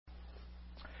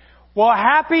Well,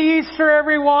 happy Easter,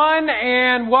 everyone,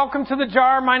 and welcome to the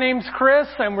Jar. My name's Chris,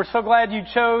 and we're so glad you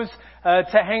chose to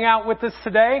hang out with us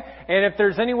today. And if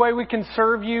there's any way we can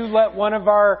serve you, let one of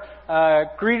our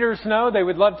greeters know. They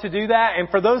would love to do that. And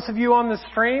for those of you on the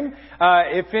stream,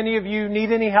 if any of you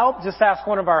need any help, just ask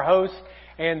one of our hosts,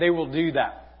 and they will do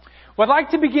that. Well, I'd like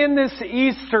to begin this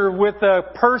Easter with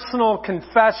a personal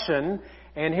confession,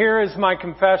 and here is my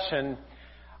confession.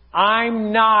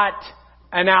 I'm not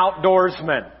an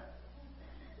outdoorsman.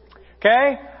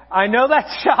 Okay? I know that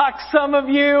shocks some of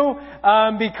you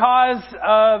because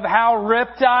of how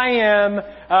ripped I am.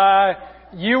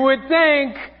 You would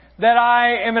think that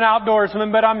I am an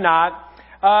outdoorsman, but I'm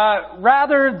not.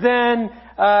 Rather than,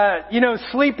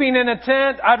 sleeping in a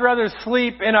tent, I'd rather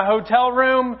sleep in a hotel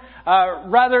room.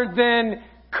 Rather than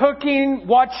cooking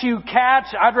what you catch,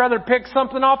 I'd rather pick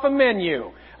something off a menu,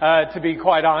 to be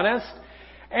quite honest.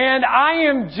 And I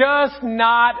am just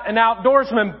not an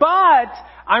outdoorsman, but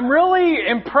I'm really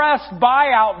impressed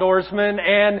by outdoorsmen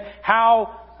and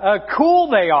how cool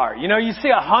they are. You know, you see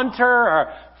a hunter or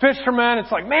a fisherman,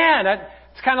 it's like, man,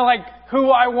 it's kind of like who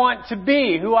I want to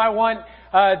be, who I want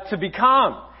to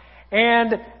become.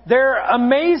 And they're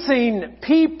amazing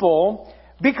people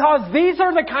because these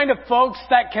are the kind of folks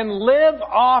that can live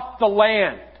off the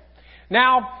land.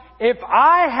 Now, if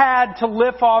I had to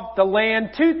live off the land,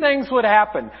 two things would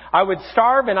happen. I would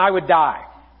starve and I would die.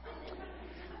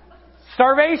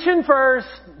 Starvation first,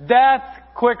 death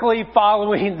quickly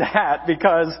following that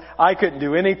because I couldn't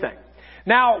do anything.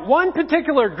 Now, one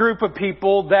particular group of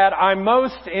people that I'm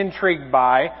most intrigued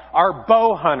by are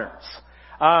bow hunters.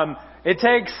 It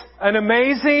takes an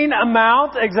amazing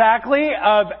amount exactly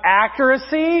of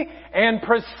accuracy and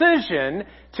precision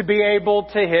to be able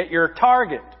to hit your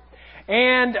target.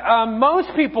 And most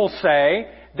people say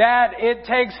that it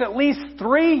takes at least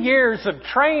 3 years of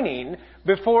training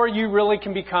before you really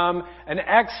can become an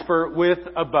expert with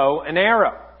a bow and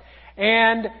arrow.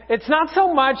 And it's not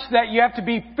so much that you have to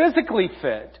be physically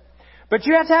fit, but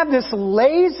you have to have this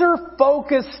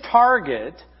laser-focused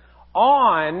target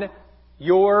on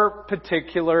your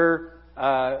particular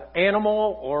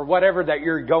animal or whatever that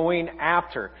you're going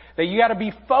after. That you got to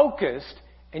be focused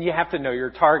and you have to know your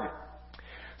target.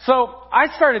 So I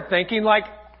started thinking,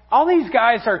 all these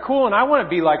guys are cool and I want to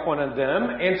be like one of them.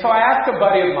 And so I asked a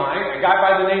buddy of mine, a guy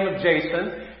by the name of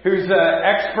Jason, who's an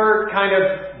expert kind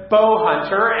of bow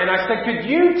hunter. And I said, could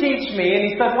you teach me? And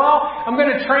he said, well, I'm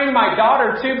going to train my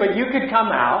daughter too, but you could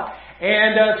come out.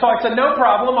 And so I said, no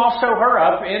problem. I'll show her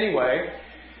up anyway.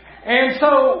 And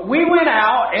so we went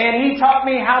out and he taught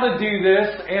me how to do this.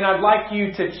 And I'd like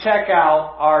you to check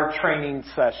out our training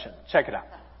session. Check it out.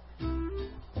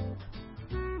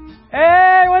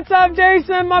 Hey, what's up,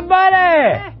 Jason, my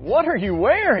buddy? What are you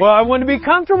wearing? Well, I want to be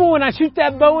comfortable when I shoot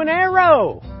that bow and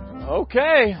arrow.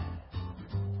 Okay.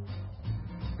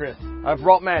 Chris, I've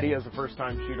brought Maddie as a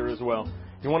first-time shooter as well.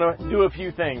 You want to do a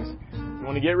few things. You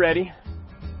want to get ready.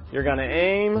 You're going to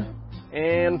aim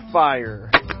and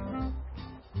fire.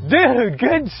 Dude,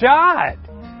 good shot.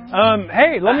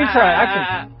 Hey, let me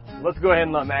try. Let's go ahead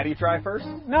and let Maddie try first.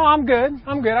 No, I'm good.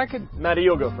 Maddie,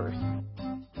 you'll go first.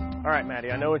 All right, Maddie,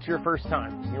 I know it's your first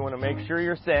time. You want to make sure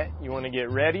you're set. You want to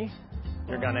get ready.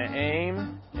 You're going to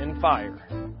aim and fire.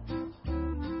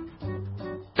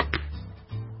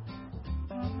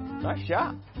 Nice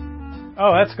shot.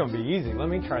 Oh, that's going to be easy. Let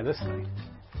me try this thing.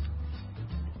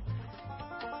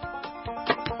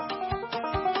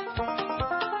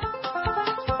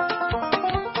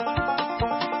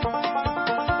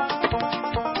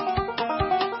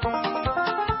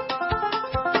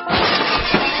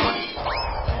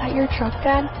 Your truck,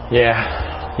 Dad?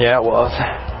 Yeah, it was.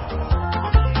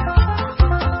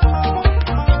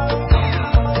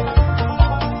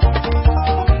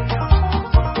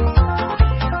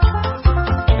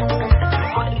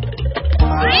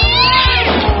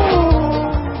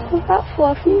 Was that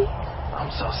Fluffy?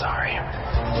 I'm so sorry.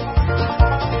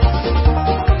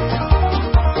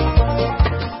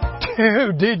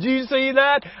 Dude, did you see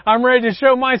that? I'm ready to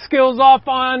show my skills off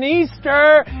on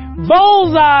Easter.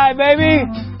 Bullseye, baby!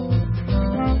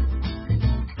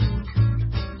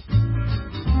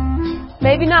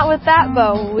 Maybe not with that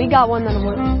bow. We got one that'll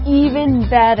work even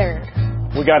better.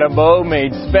 We got a bow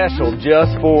made special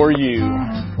just for you.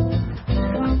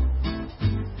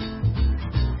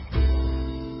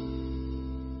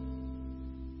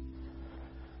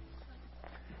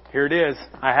 Here it is.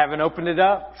 I haven't opened it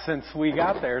up since we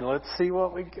got there. Let's see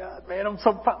what we got. Man, I'm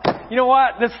so pumped. You know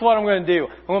what? This is what I'm going to do.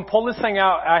 I'm going to pull this thing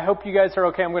out. I hope you guys are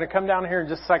okay. I'm going to come down here in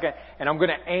just a second, and I'm going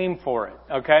to aim for it,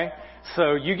 okay?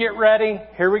 So you get ready.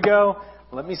 Here we go.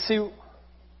 Let me see.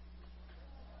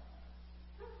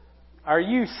 Are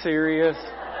you serious?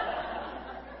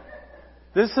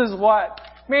 This is what,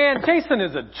 man, Jason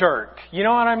is a jerk. You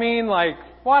know what I mean? Like,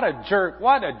 what a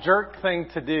jerk thing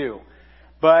to do.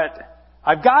 But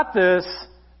I've got this,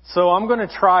 so I'm going to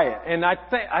try it. And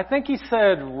I think he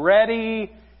said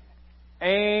ready,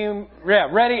 aim,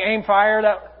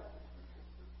 fire.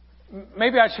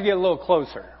 Maybe I should get a little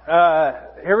closer.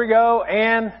 Here we go,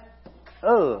 and,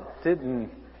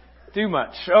 didn't do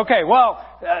much. Okay, well,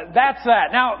 that's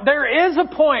that. Now, there is a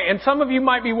point, and some of you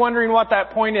might be wondering what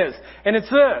that point is, and it's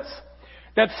this,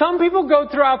 that some people go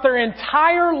throughout their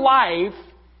entire life,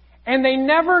 and they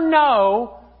never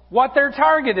know what their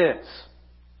target is.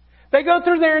 They go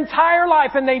through their entire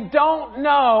life, and they don't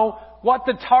know what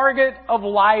the target of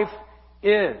life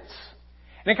is.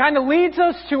 And it kind of leads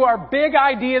us to our big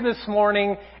idea this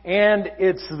morning, and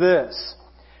it's this.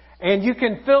 And you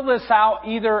can fill this out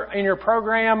either in your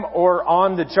program or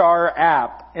on the JAR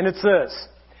app. And it's this.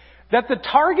 That the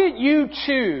target you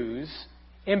choose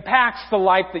impacts the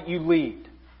life that you lead.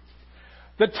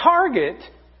 The target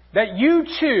that you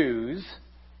choose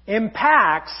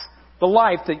impacts the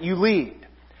life that you lead.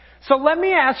 So let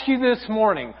me ask you this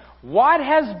morning, what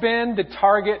has been the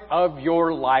target of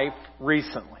your life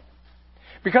recently?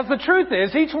 Because the truth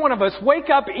is, each one of us wake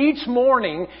up each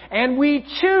morning and we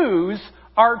choose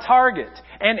our target.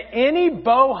 And any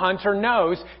bow hunter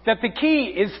knows that the key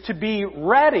is to be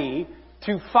ready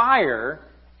to fire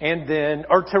and then,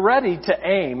 or to ready to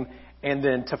aim and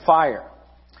then to fire.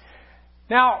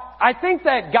 Now, I think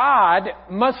that God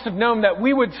must have known that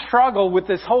we would struggle with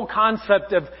this whole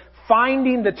concept of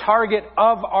finding the target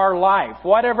of our life,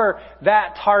 whatever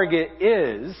that target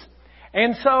is.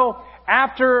 And so,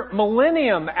 after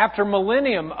millennium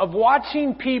of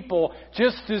watching people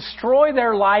just destroy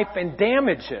their life and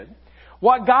damage it,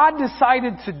 what God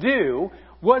decided to do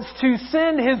was to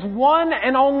send His one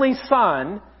and only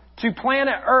Son to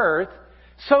planet Earth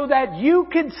so that you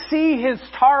could see His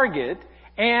target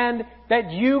and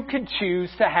that you could choose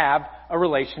to have a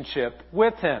relationship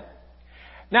with Him.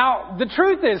 Now, the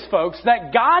truth is, folks,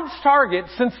 that God's target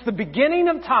since the beginning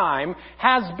of time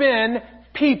has been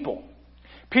people.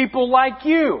 People like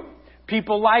you.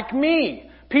 People like me.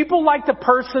 People like the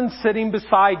person sitting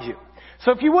beside you.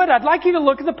 So if you would, I'd like you to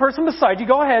look at the person beside you.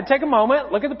 Go ahead, take a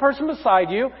moment, look at the person beside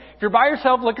you. If you're by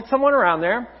yourself, look at someone around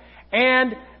there.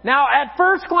 And now, at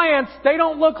first glance, they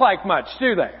don't look like much,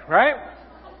 do they? Right?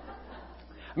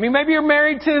 I mean, maybe you're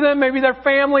married to them, maybe they're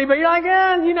family, but you're like,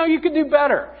 you could do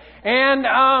better. And,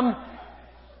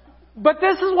 but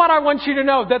this is what I want you to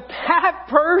know, that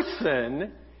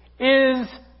person is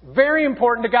very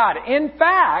important to God. In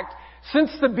fact,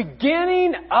 since the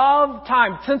beginning of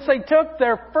time, since they took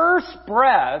their first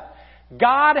breath,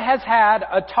 God has had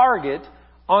a target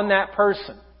on that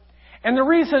person. And the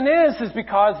reason is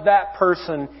because that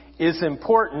person is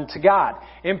important to God.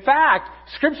 In fact,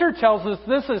 Scripture tells us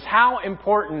this is how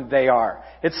important they are.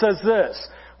 It says this,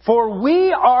 for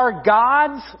we are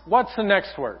God's, what's the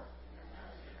next word?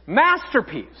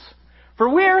 Masterpiece. For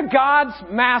we are God's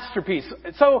masterpiece.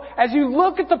 So as you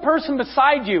look at the person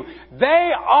beside you,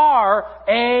 they are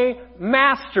a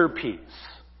masterpiece.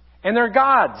 And they're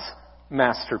God's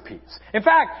masterpiece. In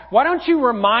fact, why don't you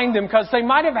remind them, because they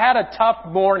might have had a tough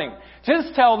morning.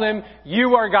 Just tell them,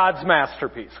 you are God's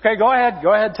masterpiece. Okay, go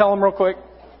ahead, tell them real quick.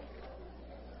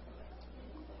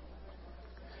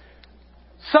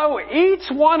 So each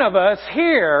one of us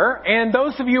here, and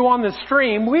those of you on the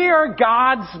stream, we are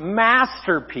God's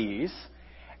masterpiece.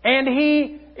 And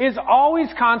He is always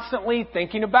constantly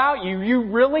thinking about you. You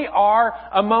really are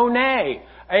a Monet,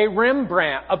 a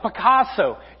Rembrandt, a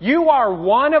Picasso. You are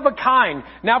one of a kind.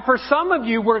 Now for some of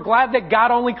you, we're glad that God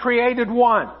only created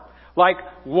one. Like,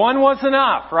 one was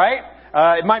enough, right?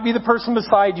 It might be the person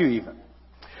beside you even.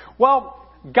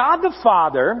 Well, God the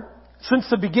Father, since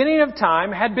the beginning of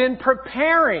time, had been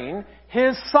preparing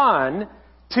His Son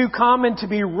to come and to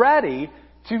be ready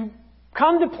to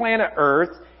come to planet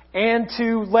Earth and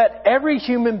to let every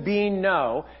human being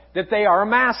know that they are a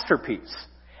masterpiece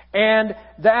and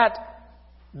that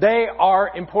they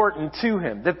are important to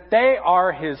Him, that they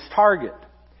are His target.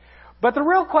 But the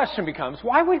real question becomes,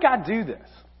 why would God do this?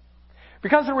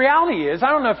 Because the reality is, I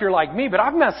don't know if you're like me, but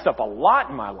I've messed up a lot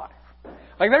in my life.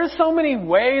 Like, there's so many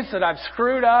ways that I've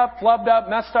screwed up, flubbed up,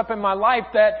 messed up in my life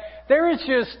that there is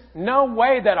just no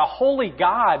way that a holy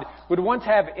God would want to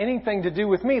have anything to do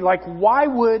with me. Like, why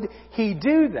would He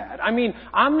do that? I mean,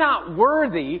 I'm not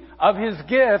worthy of His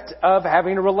gift of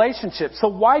having a relationship. So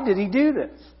why did He do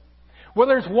this? Well,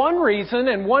 there's one reason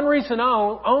and one reason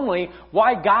only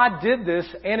why God did this,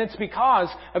 and it's because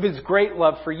of His great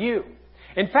love for you.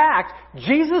 In fact,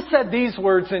 Jesus said these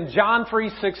words in John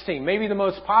 3:16, maybe the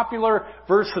most popular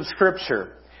verse of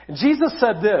Scripture. And Jesus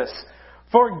said this,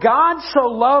 "For God so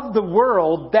loved the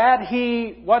world that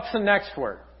He," what's the next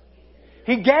word?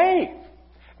 He gave.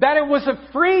 That it was a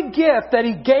free gift that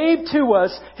He gave to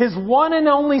us, His one and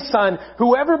only Son.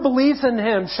 Whoever believes in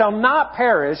Him shall not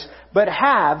perish, but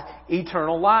have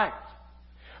eternal life.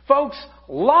 Folks,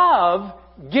 love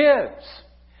gives.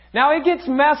 Now, it gets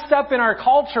messed up in our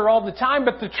culture all the time,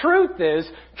 but the truth is,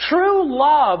 true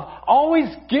love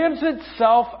always gives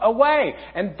itself away.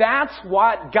 And that's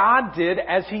what God did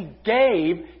as He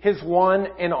gave His one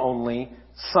and only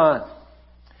Son.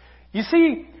 You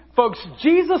see, folks,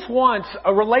 Jesus wants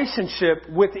a relationship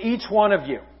with each one of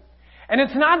you. And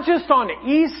it's not just on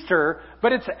Easter,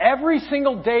 but it's every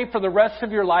single day for the rest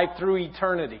of your life through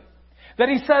eternity. That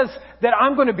He says that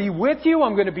I'm going to be with you,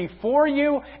 I'm going to be for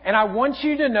you, and I want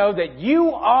you to know that you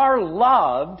are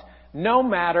loved no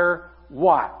matter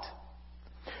what.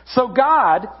 So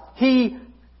God, He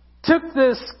took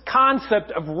this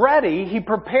concept of ready, He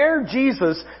prepared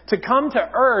Jesus to come to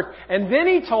earth, and then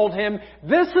He told Him,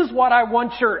 this is what I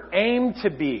want your aim to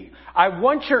be. I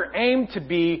want your aim to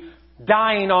be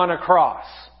dying on a cross.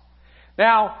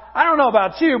 Now, I don't know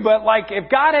about you, but if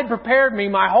God had prepared me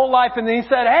my whole life and then He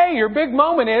said, hey, your big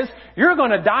moment is you're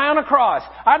going to die on a cross.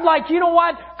 I'd you know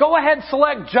what? Go ahead,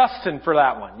 select Justin for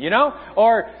that one,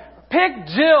 or pick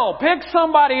Jill, pick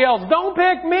somebody else. Don't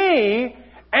pick me.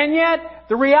 And yet,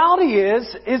 the reality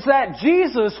is that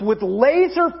Jesus, with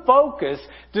laser focus,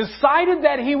 decided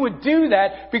that He would do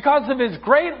that because of His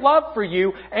great love for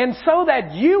you, and so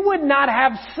that you would not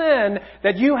have sin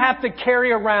that you have to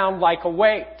carry around like a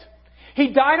weight.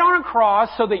 He died on a cross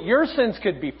so that your sins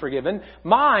could be forgiven,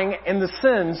 mine and the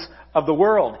sins of the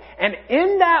world. And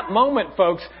in that moment,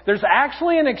 folks, there's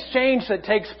actually an exchange that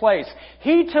takes place.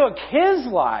 He took His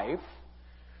life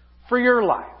for your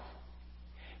life.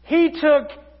 He took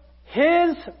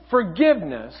His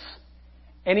forgiveness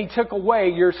and He took away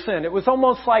your sin. It was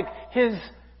almost like His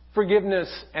forgiveness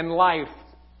and life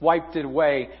wiped it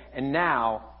away, and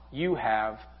now you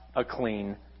have a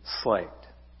clean slate.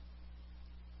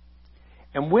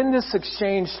 And when this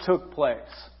exchange took place,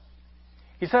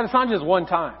 He said it's not just one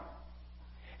time.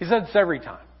 He said it's every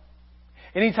time.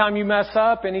 Anytime you mess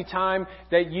up, anytime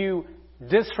that you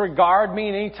disregard me,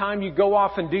 and anytime you go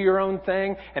off and do your own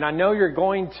thing, and I know you're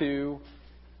going to,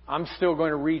 I'm still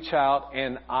going to reach out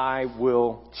and I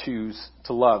will choose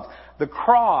to love. The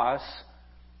cross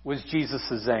was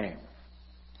Jesus' aim.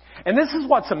 And this is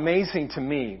what's amazing to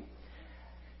me.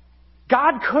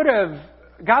 God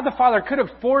the Father could have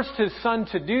forced His Son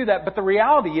to do that, but the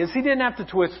reality is He didn't have to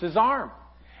twist His arm.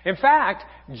 In fact,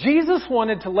 Jesus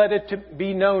wanted to let it to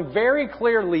be known very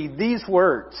clearly these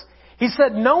words. He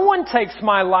said, no one takes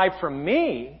my life from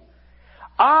me.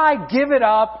 I give it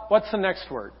up, what's the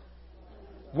next word?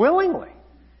 Willingly.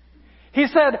 He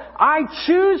said, I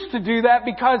choose to do that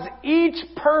because each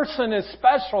person is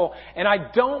special and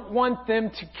I don't want them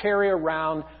to carry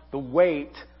around the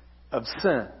weight of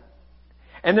sin.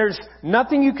 And there's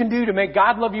nothing you can do to make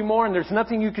God love you more, and there's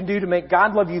nothing you can do to make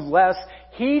God love you less.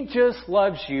 He just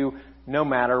loves you no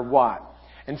matter what.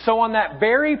 And so on that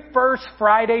very first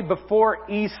Friday before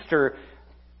Easter,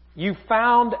 you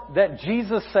found that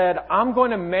Jesus said, I'm going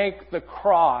to make the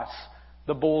cross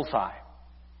the bullseye.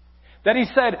 That He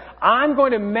said, I'm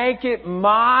going to make it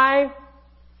my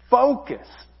focus,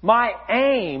 my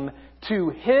aim to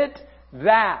hit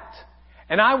that.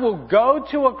 And I will go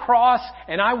to a cross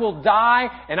and I will die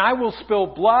and I will spill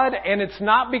blood. And it's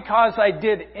not because I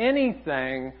did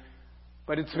anything,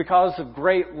 but it's because of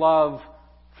great love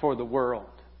for the world.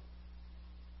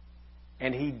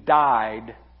 And He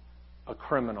died a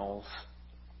criminal's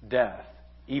death,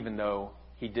 even though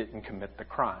He didn't commit the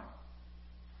crime.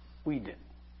 We did.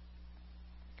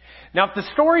 Now, if the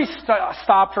story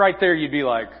stopped right there, you'd be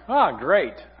like, oh,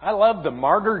 great. I love the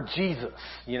martyr Jesus,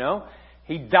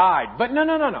 He died. But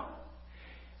no.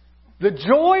 The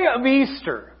joy of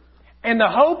Easter and the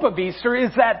hope of Easter is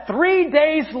that 3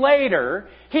 days later,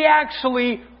 He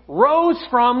actually rose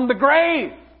from the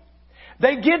grave.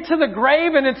 They get to the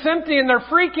grave and it's empty and they're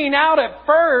freaking out at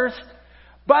first.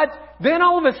 But then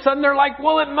all of a sudden they're like,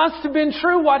 well, it must have been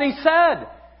true what He said.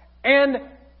 And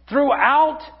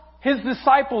throughout His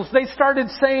disciples, they started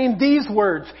saying these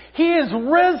words, He is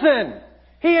risen.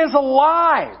 He is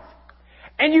alive.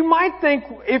 And you might think,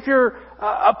 if you're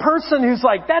a person who's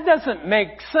like, that doesn't make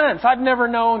sense. I've never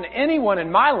known anyone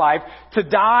in my life to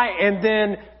die and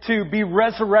then to be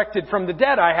resurrected from the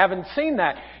dead. I haven't seen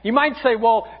that. You might say,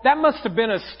 well, that must have been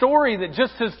a story that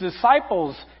just his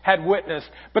disciples had witnessed.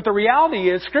 But the reality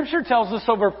is, Scripture tells us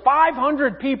over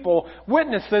 500 people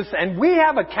witnessed this, and we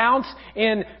have accounts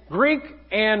in Greek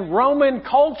and Roman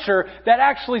culture that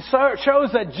actually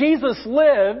shows that Jesus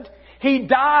lived, He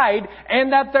died,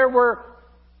 and that there were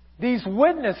these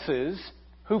witnesses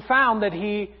who found that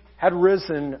He had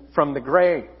risen from the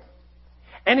grave.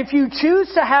 And if you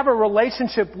choose to have a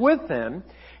relationship with Him,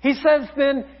 He says,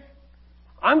 then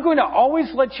I'm going to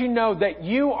always let you know that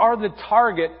you are the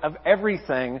target of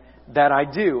everything that I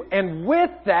do. And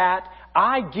with that,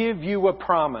 I give you a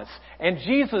promise. And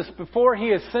Jesus, before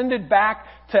He ascended back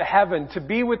to heaven to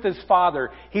be with His Father,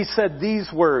 He said these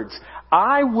words,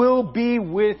 I will be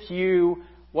with you.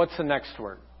 What's the next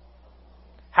word?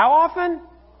 How often?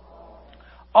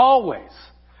 Always.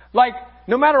 Like,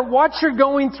 no matter what you're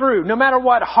going through, no matter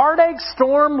what heartache,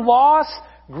 storm, loss,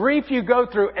 grief you go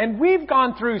through, and we've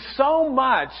gone through so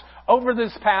much over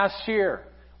this past year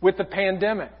with the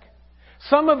pandemic.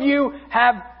 Some of you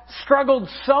have struggled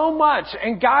so much,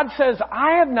 and God says,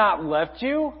 I have not left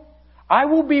you. I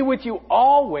will be with you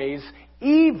always,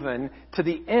 even to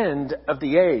the end of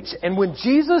the age. And when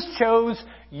Jesus chose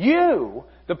you,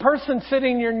 the person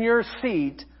sitting in your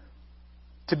seat,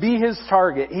 to be His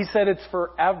target, He said it's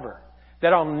forever.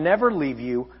 That I'll never leave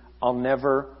you. I'll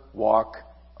never walk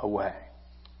away.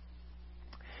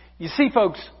 You see,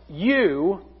 folks,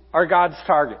 you are God's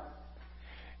target.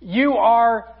 You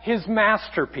are His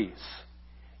masterpiece.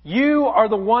 You are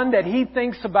the one that He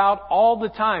thinks about all the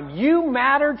time. You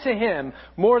matter to Him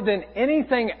more than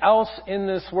anything else in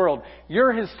this world.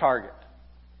 You're His target.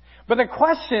 But the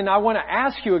question I want to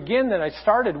ask you again that I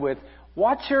started with,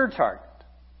 what's your target?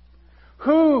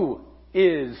 Who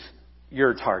is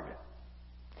your target?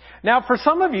 Now, for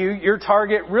some of you, your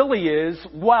target really is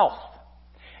wealth.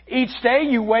 Each day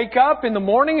you wake up in the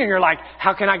morning and you're like,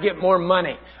 how can I get more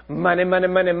money? Money, money,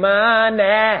 money,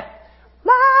 money.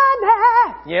 Money.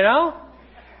 You know?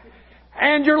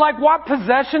 And you're like, what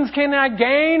possessions can I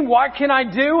gain? What can I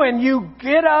do? And you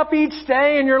get up each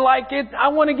day and you're like, I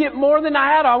want to get more than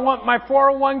I had. I want my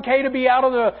 401k to be out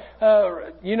of the,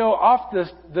 off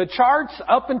the charts,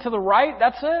 up and to the right.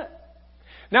 That's it.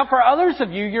 Now, for others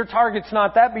of you, your target's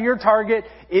not that, but your target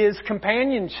is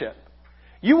companionship.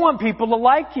 You want people to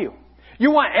like you.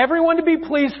 You want everyone to be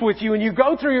pleased with you, and you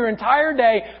go through your entire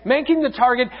day making the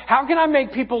target, how can I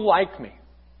make people like me?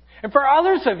 And for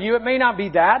others of you, it may not be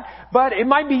that, but it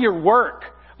might be your work.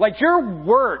 Like your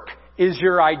work is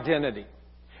your identity.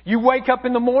 You wake up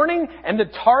in the morning, and the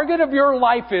target of your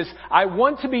life is, I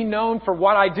want to be known for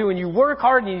what I do, and you work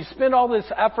hard, and you spend all this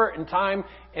effort and time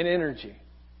and energy.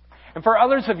 And for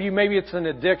others of you, maybe it's an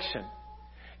addiction.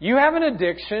 You have an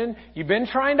addiction, you've been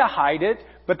trying to hide it,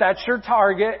 but that's your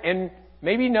target, and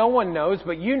maybe no one knows,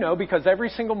 but you know because every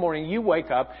single morning you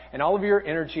wake up and all of your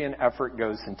energy and effort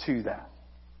goes into that.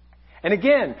 And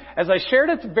again, as I shared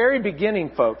at the very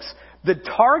beginning, folks, the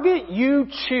target you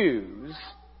choose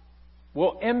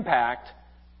will impact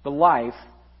the life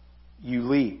you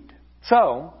lead.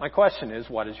 So, my question is,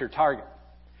 what is your target?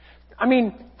 I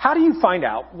mean, how do you find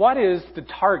out what is the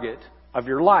target of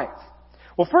your life?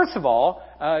 Well, first of all,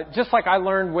 just like I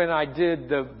learned when I did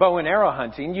the bow and arrow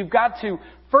hunting, you've got to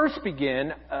first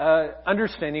begin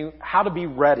understanding how to be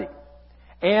ready.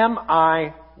 Am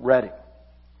I ready?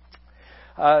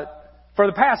 For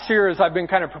the past years, I've been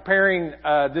kind of preparing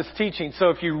this teaching. So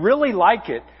if you really like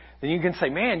it, then you can say,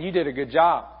 man, you did a good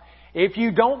job. If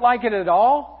you don't like it at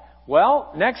all,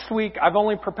 well, next week, I've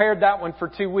only prepared that one for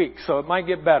 2 weeks, so it might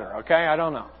get better, okay? I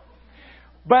don't know.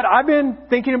 But I've been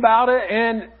thinking about it,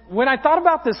 and when I thought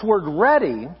about this word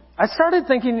ready, I started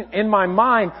thinking in my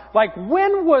mind, like,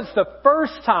 when was the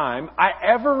first time I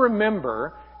ever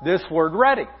remember this word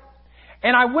ready?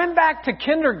 And I went back to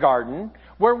kindergarten,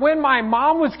 where when my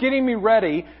mom was getting me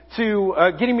ready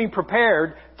to, getting me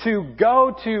prepared to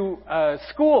go to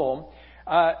school,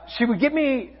 she would get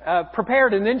me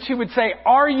prepared, and then she would say,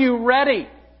 are you ready?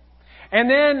 And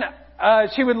then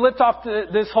she would list off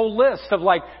this whole list of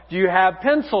like, do you have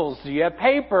pencils? Do you have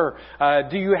paper?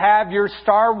 Do you have your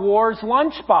Star Wars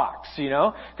lunchbox?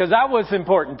 Because that was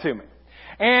important to me.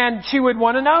 And she would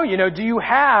want to know, do you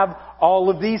have all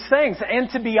of these things? And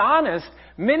to be honest,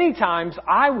 many times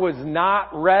I was not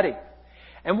ready.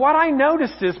 And what I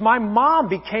noticed is my mom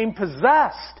became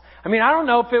possessed. I mean, I don't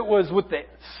know if it was with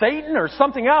Satan or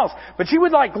something else, but she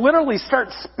would like literally start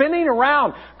spinning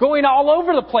around, going all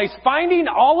over the place, finding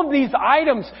all of these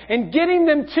items and getting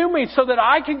them to me so that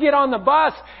I could get on the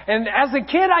bus. And as a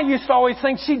kid, I used to always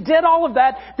think she did all of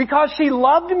that because she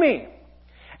loved me.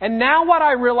 And now what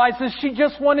I realize is she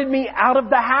just wanted me out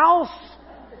of the house.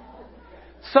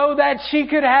 so that she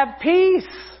could have peace.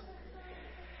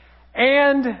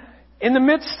 And in the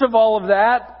midst of all of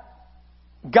that,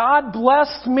 God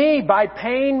blessed me by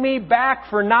paying me back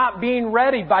for not being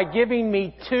ready by giving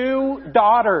me 2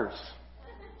 daughters.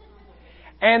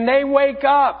 And they wake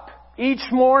up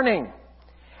each morning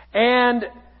and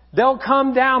they'll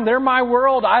come down. They're my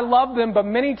world. I love them, but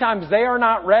many times they are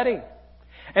not ready.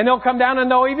 And they'll come down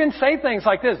and they'll even say things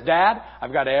like this: Dad,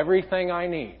 I've got everything I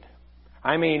need.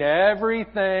 I mean,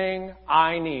 everything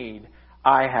I need,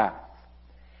 I have.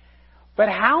 But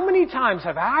how many times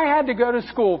have I had to go to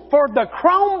school for the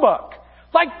Chromebook?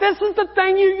 Like, this is the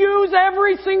thing you use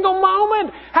every single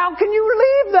moment. How can you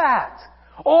relieve that?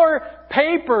 Or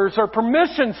papers or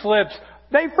permission slips.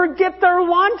 They forget their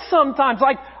lunch sometimes.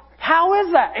 Like, how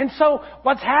is that? And so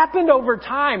what's happened over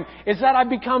time is that I've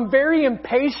become very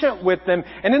impatient with them.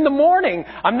 And in the morning,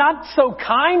 I'm not so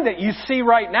kind that you see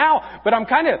right now, but I'm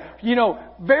kind of,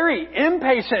 very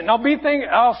impatient. And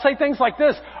I'll say things like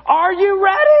this: Are you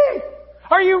ready?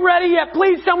 Are you ready yet?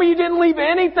 Please tell me you didn't leave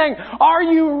anything. Are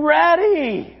you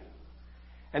ready?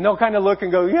 And they'll kind of look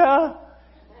and go, yeah.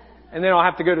 And then I'll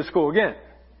have to go to school again.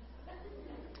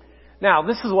 Now,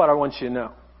 this is what I want you to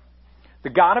know. The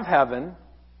God of heaven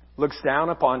looks down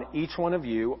upon each one of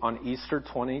you on Easter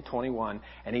 2021,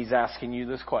 and He's asking you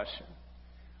this question: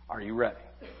 Are you ready?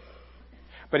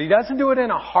 But He doesn't do it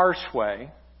in a harsh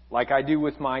way like I do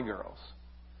with my girls.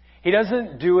 He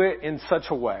doesn't do it in such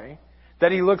a way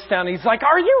that He looks down and He's like,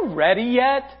 are you ready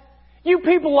yet? You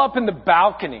people up in the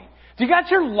balcony, do you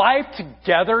got your life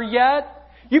together yet?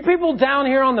 You people down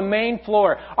here on the main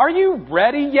floor, are you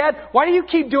ready yet? Why do you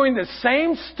keep doing the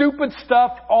same stupid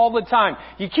stuff all the time?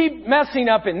 You keep messing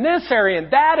up in this area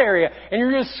and that area, and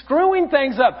you're just screwing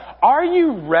things up. Are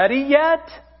you ready yet?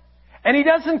 And He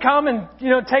doesn't come and,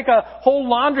 take a whole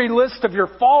laundry list of your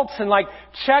faults and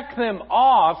check them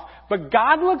off. But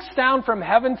God looks down from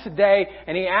heaven today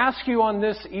and He asks you on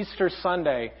this Easter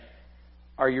Sunday,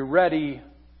 are you ready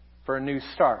for a new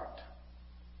start?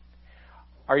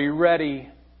 Are you ready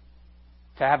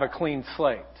to have a clean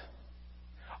slate?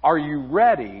 Are you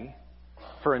ready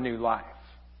for a new life?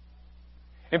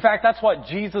 In fact, that's what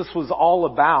Jesus was all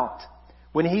about.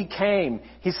 When He came,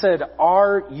 He said,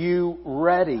 are you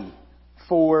ready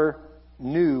for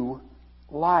new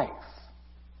life?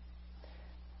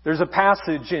 There's a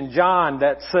passage in John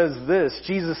that says this.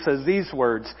 Jesus says these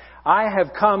words: I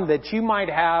have come that you might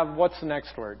have, what's the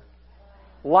next word?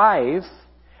 Life.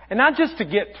 And not just to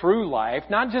get through life,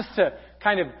 not just to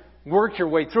kind of work your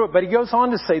way through it, but He goes on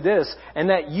to say this: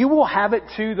 and that you will have it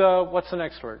to the, what's the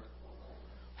next word?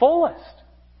 Fullest.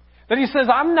 That He says,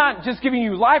 I'm not just giving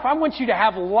you life, I want you to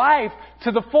have life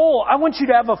to the full. I want you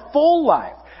to have a full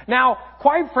life. Now,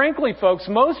 quite frankly, folks,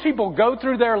 most people go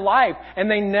through their life and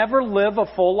they never live a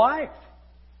full life.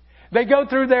 They go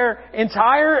through their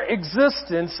entire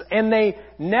existence and they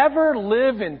never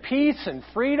live in peace and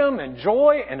freedom and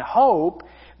joy and hope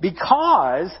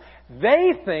because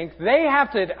they think they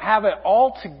have to have it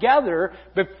all together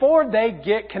before they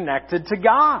get connected to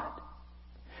God.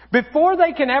 Before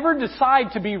they can ever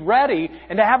decide to be ready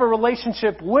and to have a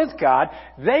relationship with God,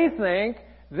 they think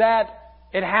that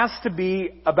it has to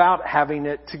be about having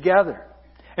it together.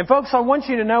 And folks, I want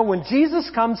you to know, when Jesus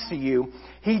comes to you,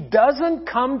 He doesn't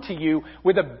come to you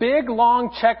with a big,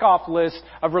 long checkoff list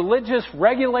of religious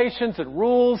regulations and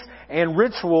rules and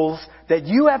rituals that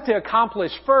you have to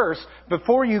accomplish first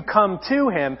before you come to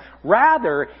Him.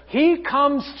 Rather, He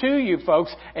comes to you,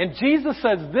 folks, and Jesus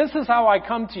says, this is how I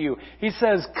come to you. He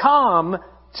says, come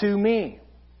to me.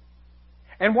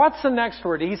 And what's the next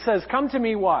word? He says, come to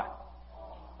me what?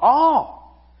 All.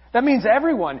 That means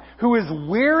everyone who is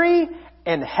weary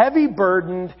and heavy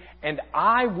burdened, and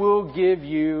I will give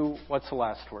you, what's the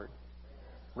last word?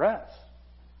 Rest.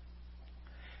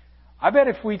 I bet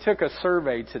if we took a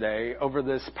survey today over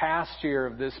this past year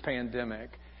of this pandemic,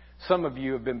 some of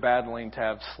you have been battling to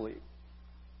have sleep.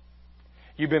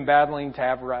 You've been battling to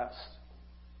have rest.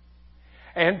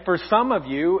 And for some of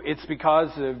you, it's because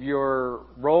of your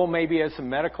role maybe as a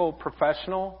medical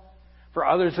professional. For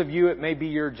others of you, it may be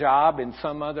your job in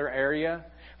some other area.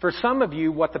 For some of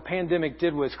you, what the pandemic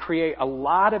did was create a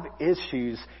lot of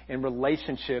issues in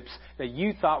relationships that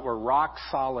you thought were rock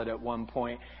solid at one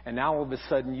point, and now all of a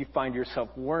sudden you find yourself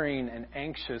worrying and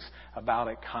anxious about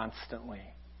it constantly.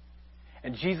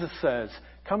 And Jesus says,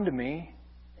 come to me.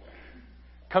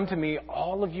 Come to me,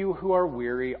 all of you who are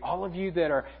weary, all of you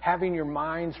that are having your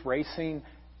minds racing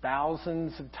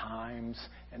thousands of times,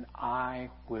 and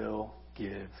I will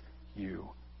give you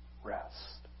rest.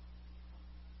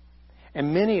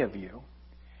 And many of you,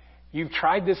 You've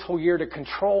tried this whole year to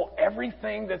control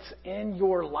everything that's in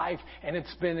your life, and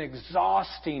it's been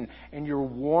exhausting, and you're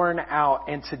worn out.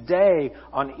 And today,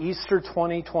 on Easter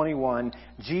 2021,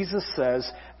 Jesus says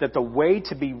that the way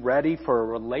to be ready for a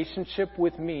relationship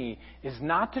with me is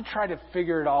not to try to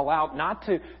figure it all out, not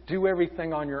to do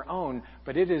everything on your own,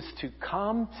 but it is to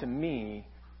come to me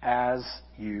as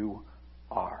you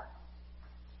are.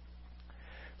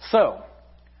 So,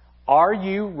 are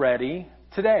you ready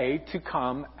today to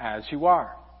come as you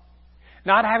are?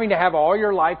 Not having to have all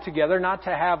your life together, not to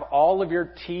have all of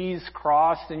your T's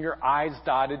crossed and your I's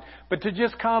dotted, but to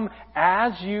just come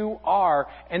as you are.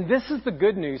 And this is the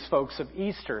good news, folks, of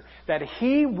Easter, that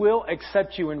He will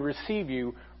accept you and receive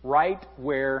you right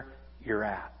where you're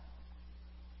at.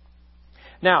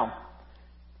 Now,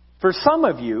 for some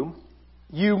of you,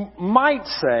 you might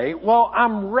say, well,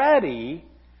 I'm ready,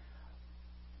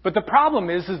 but the problem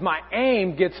is my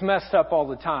aim gets messed up all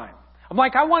the time. I'm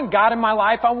like, I want God in my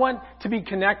life. I want to be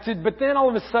connected. But then all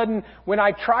of a sudden, when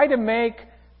I try to make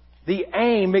the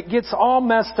aim, it gets all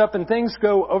messed up and things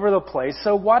go over the place.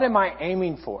 So what am I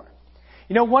aiming for?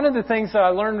 You know, one of the things that I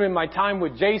learned in my time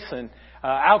with Jason,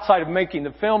 outside of making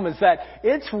the film, is that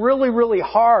it's really, really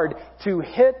hard to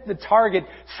hit the target.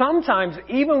 Sometimes,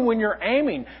 even when you're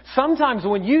aiming, sometimes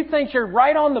when you think you're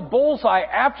right on the bullseye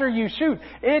after you shoot,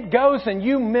 it goes and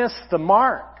you miss the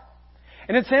mark.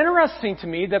 And it's interesting to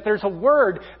me that there's a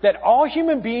word that all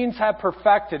human beings have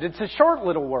perfected. It's a short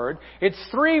little word. It's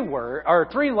three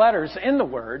letters in the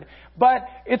word, but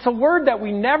it's a word that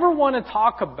we never want to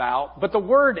talk about, but the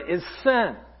word is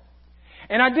sin.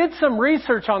 And I did some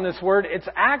research on this word. It's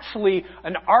actually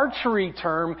an archery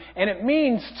term, and it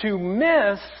means to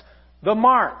miss the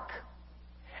mark.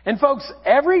 And folks,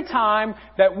 every time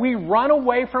that we run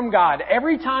away from God,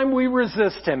 every time we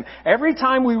resist Him, every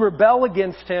time we rebel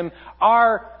against Him,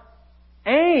 our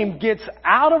aim gets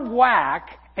out of whack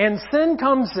and sin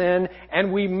comes in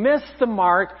and we miss the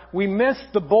mark, we miss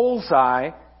the bullseye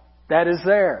that is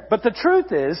there. But the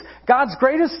truth is, God's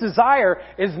greatest desire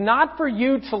is not for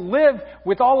you to live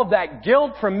with all of that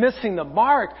guilt from missing the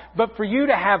mark, but for you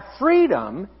to have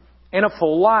freedom and a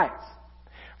full life.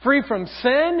 Free from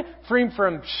sin, free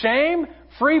from shame,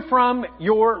 free from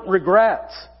your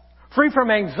regrets. Free from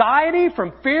anxiety,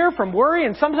 from fear, from worry.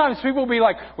 And sometimes people will be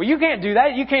like, well, you can't do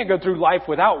that. You can't go through life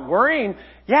without worrying.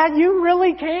 Yeah, you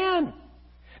really can.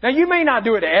 Now, you may not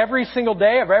do it every single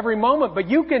day of every moment, but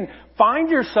you can find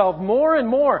yourself more and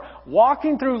more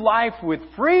walking through life with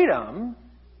freedom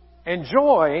and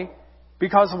joy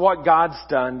because of what God's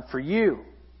done for you.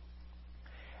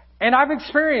 And I've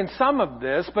experienced some of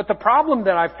this, but the problem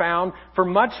that I found for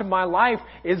much of my life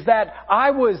is that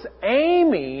I was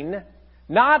aiming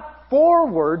not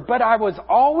forward, but I was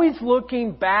always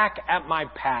looking back at my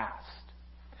past.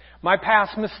 My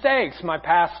past mistakes, my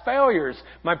past failures,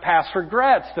 my past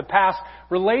regrets, the past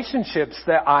relationships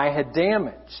that I had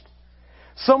damaged.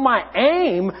 So my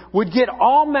aim would get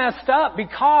all messed up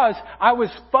because I was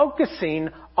focusing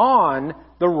on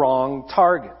the wrong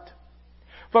target.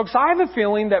 Folks, I have a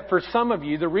feeling that for some of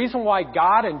you, the reason why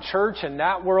God and church and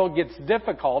that world gets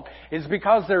difficult is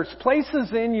because there's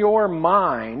places in your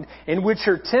mind in which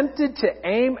you're tempted to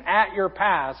aim at your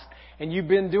past, and you've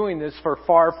been doing this for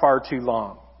far, far too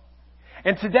long.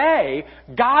 And today,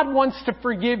 God wants to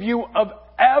forgive you of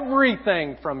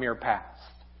everything from your past.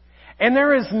 And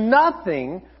there is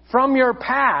nothing from your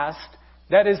past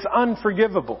that is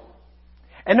unforgivable.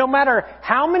 And no matter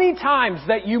how many times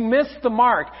that you miss the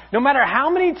mark, no matter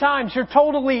how many times you're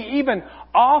totally even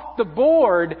off the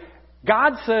board,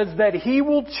 God says that He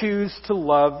will choose to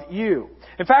love you.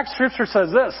 In fact, Scripture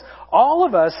says this: all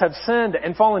of us have sinned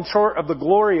and fallen short of the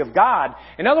glory of God.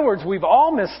 In other words, we've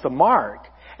all missed the mark.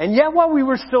 And yet while we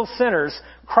were still sinners,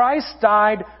 Christ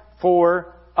died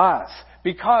for us.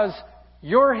 Because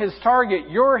you're His target,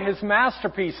 you're His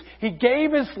masterpiece. He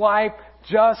gave His life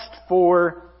just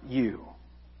for you.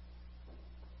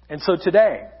 And so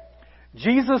today,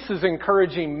 Jesus is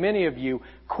encouraging many of you,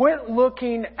 quit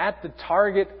looking at the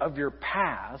target of your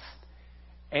past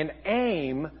and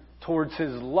aim towards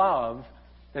His love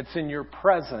that's in your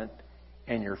present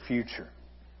and your future.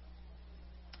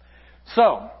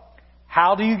 So,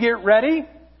 how do you get ready?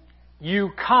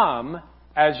 You come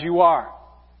as you are.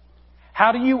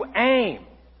 How do you aim?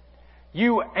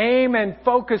 You aim and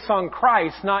focus on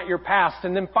Christ, not your past.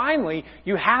 And then finally,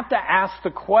 you have to ask the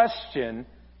question,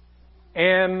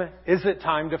 is it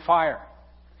time to fire?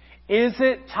 Is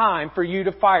it time for you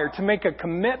to fire? To make a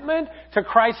commitment to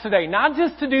Christ today. Not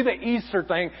just to do the Easter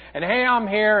thing and hey, I'm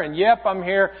here and yep, I'm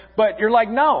here. But you're like,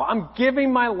 no, I'm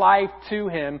giving my life to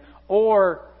Him.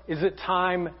 Or is it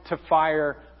time to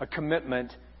fire a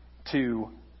commitment to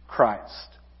Christ.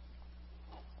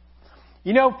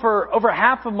 You know, for over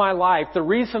half of my life, the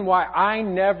reason why I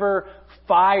never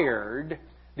fired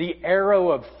the arrow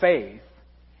of faith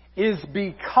is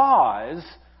because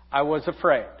I was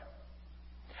afraid.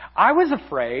 I was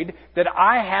afraid that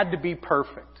I had to be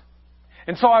perfect.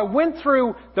 And so I went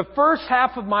through the first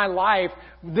half of my life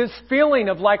this feeling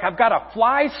of like I've got to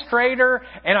fly straighter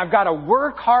and I've got to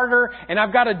work harder and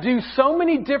I've got to do so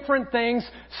many different things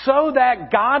so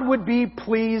that God would be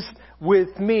pleased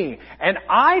with me. And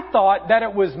I thought that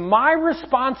it was my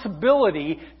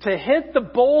responsibility to hit the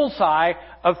bullseye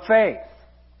of faith.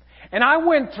 And I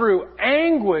went through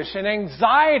anguish and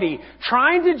anxiety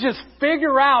trying to just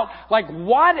figure out like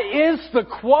what is the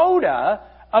quota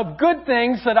of good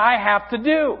things that I have to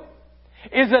do.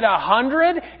 Is it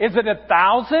 100? Is it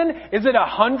 1,000? Is it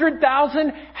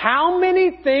 100,000? How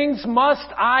many things must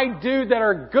I do that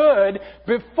are good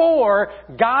before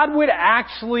God would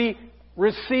actually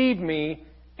receive me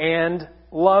and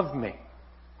love me?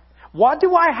 What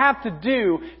do I have to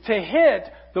do to hit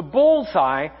the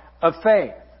bullseye of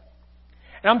faith?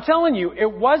 And I'm telling you,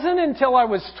 it wasn't until I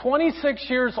was 26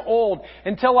 years old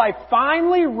until I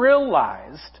finally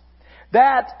realized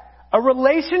that a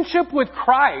relationship with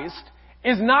Christ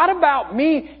is not about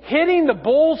me hitting the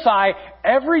bullseye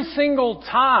every single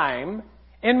time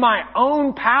in my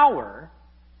own power,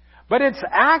 but it's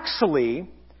actually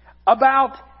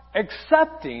about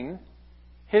accepting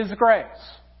His grace.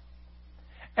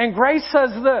 And grace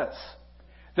says this: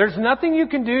 there's nothing you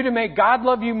can do to make God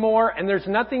love you more, and there's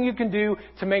nothing you can do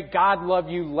to make God love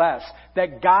you less.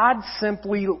 That God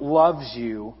simply loves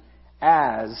you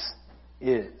as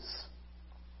is.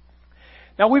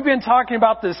 Now, we've been talking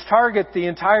about this target the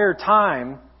entire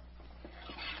time,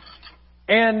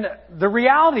 and the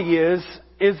reality is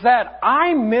that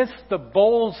I miss the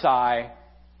bullseye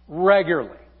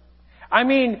regularly. I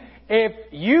mean, if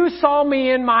you saw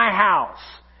me in my house,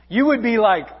 you would be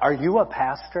like, "Are you a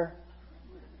pastor?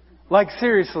 Like,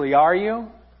 seriously, are you?"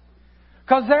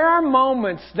 Because there are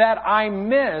moments that I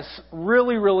miss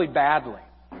really, really badly.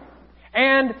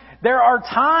 And there are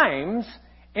times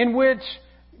in which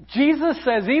Jesus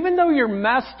says, even though you're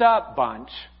messed up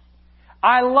bunch,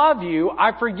 I love you,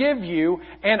 I forgive you,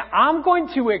 and I'm going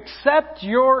to accept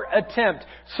your attempt.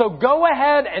 So go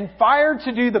ahead and fire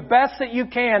to do the best that you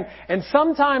can. And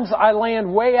sometimes I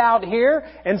land way out here,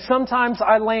 and sometimes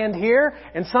I land here,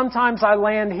 and sometimes I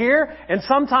land here, and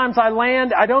sometimes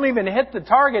I don't even hit the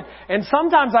target, and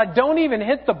sometimes I don't even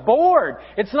hit the board.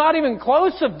 It's not even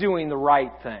close of doing the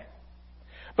right thing.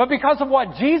 But because of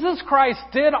what Jesus Christ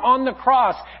did on the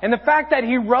cross and the fact that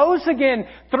He rose again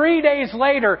 3 days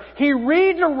later, He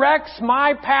redirects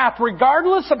my path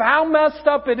regardless of how messed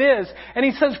up it is. And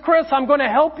He says, "Chris, I'm going to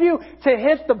help you to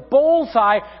hit the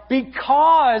bullseye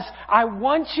because I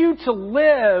want you to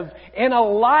live in a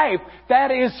life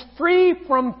that is free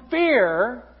from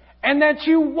fear and that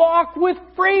you walk with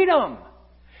freedom.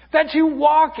 That you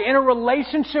walk in a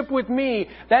relationship with me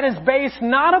that is based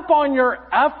not upon your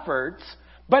efforts,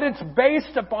 but it's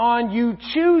based upon you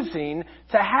choosing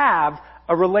to have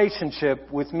a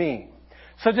relationship with me."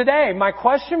 So today, my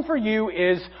question for you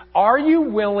is, are you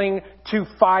willing to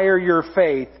fire your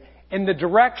faith in the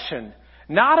direction,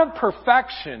 not of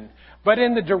perfection, but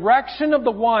in the direction of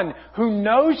the one who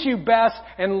knows you best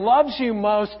and loves you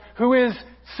most, who is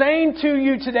saying to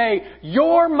you today,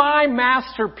 "You're my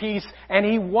masterpiece," and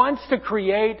He wants to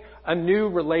create a new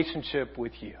relationship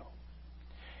with you?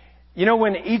 You know,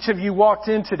 when each of you walked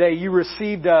in today, you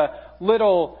received a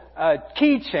little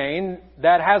keychain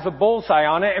that has a bullseye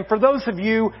on it. And for those of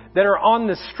you that are on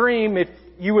the stream, if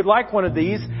you would like one of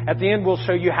these, at the end we'll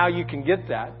show you how you can get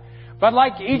that. But I'd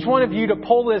like each one of you to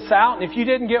pull this out. And if you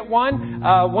didn't get one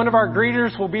of our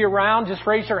greeters will be around. Just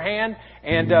raise your hand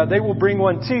and they will bring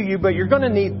one to you. But you're going to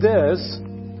need this.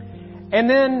 And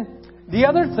then the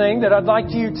other thing that I'd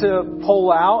like you to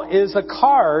pull out is a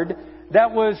card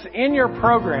that was in your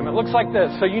program. It looks like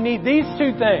this. So you need these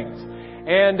two things.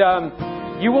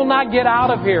 And you will not get out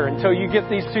of here until you get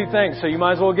these two things. So you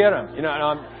might as well get them. You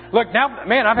know, look, now,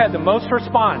 man, I've had the most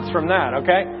response from that,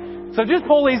 okay? So just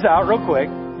pull these out real quick.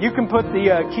 You can put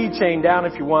the keychain down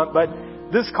if you want, but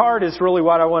this card is really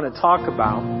what I want to talk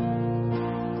about.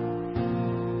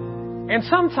 And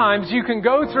sometimes you can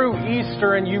go through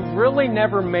Easter and you've really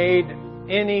never made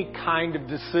any kind of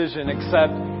decision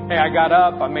except, hey, I got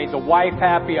up, I made the wife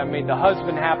happy, I made the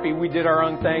husband happy, we did our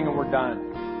own thing and we're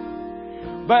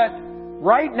done. But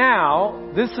right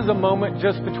now, this is a moment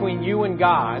just between you and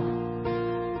God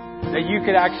that you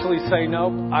could actually say,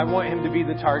 nope, I want Him to be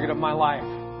the target of my life.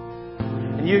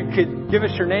 And you could give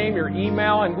us your name, your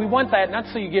email, and we want that not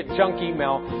so you get junk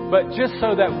email, but just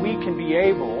so that we can be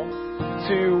able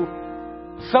to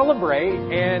celebrate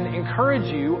and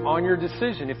encourage you on your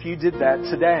decision if you did that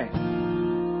today.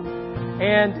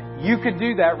 And you could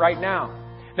do that right now.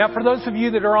 Now, for those of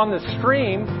you that are on the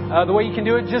stream, the way you can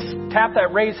do it, just tap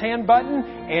that raise hand button,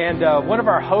 and one of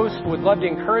our hosts would love to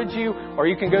encourage you, or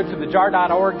you can go to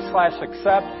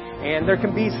thejar.org/accept, and there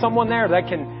can be someone there that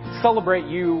can celebrate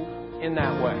you in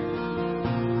that way.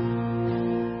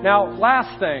 Now,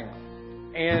 last thing,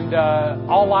 and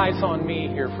all eyes on me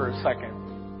here for a second.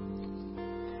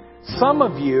 Some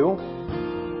of you,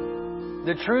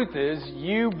 the truth is,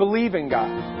 you believe in God.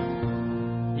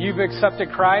 You've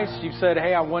accepted Christ. You've said,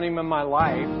 hey, I want Him in my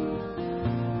life.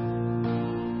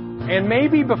 And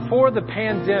maybe before the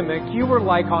pandemic, you were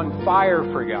like on fire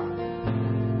for God.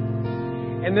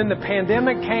 And then the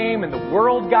pandemic came and the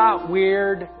world got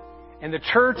weird. And the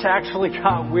church actually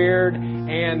got weird.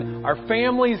 And our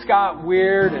families got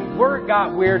weird. And work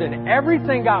got weird. And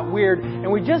everything got weird.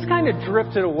 And we just kind of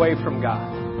drifted away from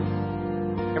God.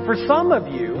 And for some of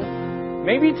you,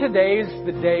 maybe today's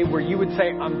the day where you would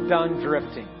say, I'm done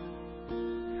drifting.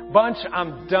 Bunch,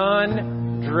 I'm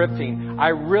done drifting. I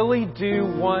really do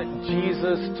want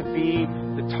Jesus to be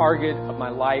the target of my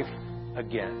life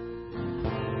again.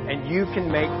 And you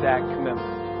can make that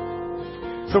commitment.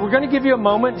 So we're going to give you a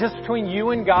moment just between you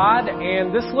and God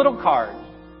and this little card.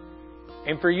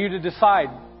 And for you to decide,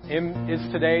 is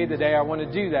today the day I want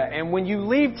to do that? And when you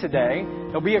leave today,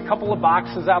 there'll be a couple of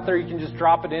boxes out there. You can just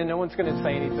drop it in. No one's going to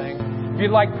say anything. If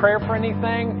you'd like prayer for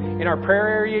anything, in our prayer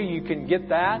area, you can get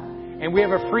that. And we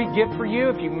have a free gift for you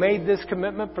if you made this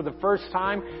commitment for the first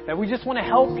time, that we just want to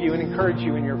help you and encourage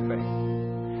you in your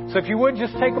faith. So if you would,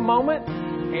 just take a moment,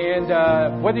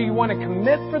 and whether you want to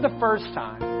commit for the first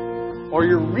time or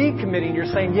you're recommitting,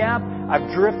 you're saying, yeah,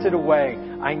 I've drifted away.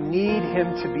 I need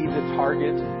Him to be the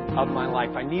target of my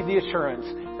life. I need the assurance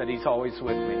that He's always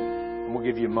with me. And we'll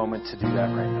give you a moment to do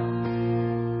that right now.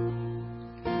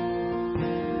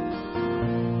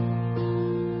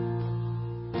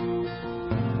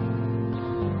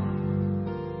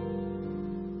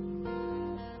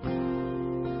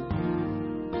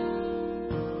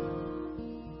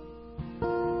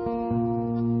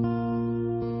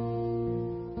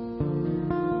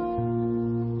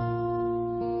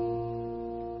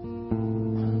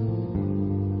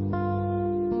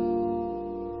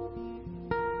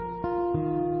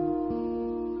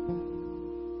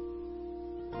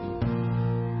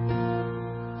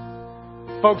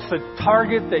 Folks, the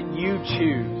target that you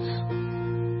choose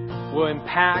will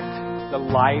impact the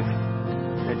life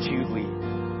that you lead.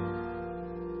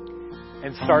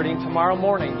 And starting tomorrow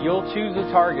morning, you'll choose a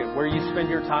target where you spend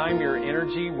your time, your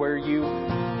energy, where you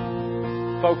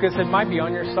focus. It might be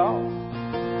on yourself.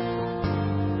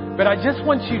 But I just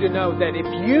want you to know that if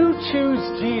you choose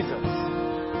Jesus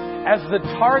as the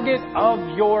target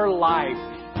of your life,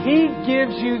 He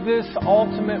gives you this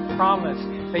ultimate promise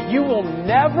that you will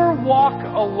never walk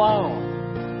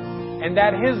alone, and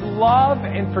that His love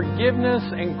and forgiveness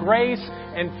and grace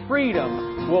and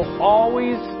freedom will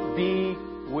always be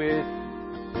with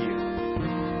you.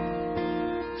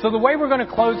 So the way we're going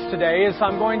to close today is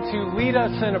I'm going to lead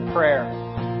us in a prayer.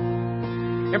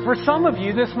 And for some of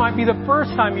you, this might be the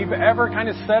first time you've ever kind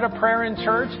of said a prayer in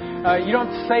church. You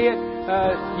don't say it,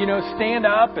 stand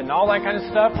up and all that kind of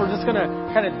stuff. We're just going to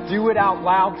kind of do it out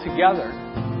loud together.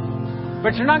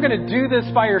 But you're not going to do this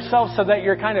by yourself so that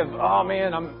you're kind of, oh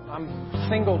man, I'm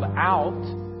singled out.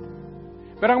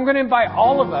 But I'm going to invite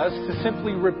all of us to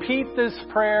simply repeat this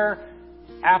prayer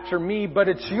after me. But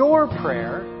it's your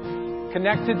prayer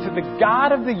connected to the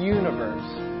God of the universe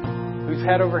who's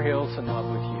head over heels in love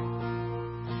with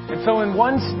you. And so in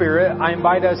one spirit, I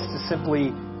invite us to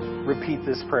simply repeat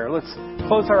this prayer. Let's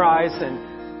close our eyes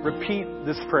and repeat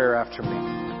this prayer after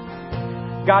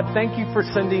me. God, thank you for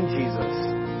sending Jesus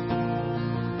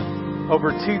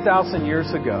over 2,000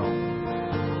 years ago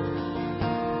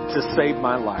to save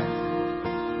my life.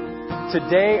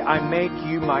 Today, I make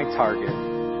you my target.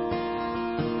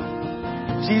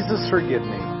 Jesus, forgive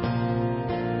me.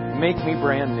 Make me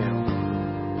brand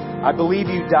new. I believe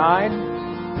you died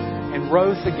and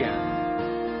rose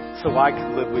again so I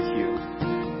could live with you.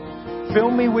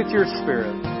 Fill me with your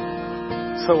Spirit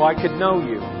so I could know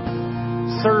you,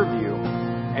 serve you,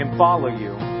 and follow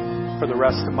you for the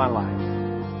rest of my life.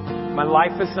 My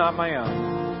life is not my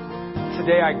own.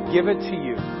 Today I give it to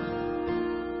you.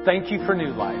 Thank you for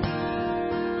new life.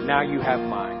 Now you have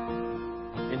mine.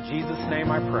 In Jesus' name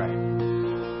I pray.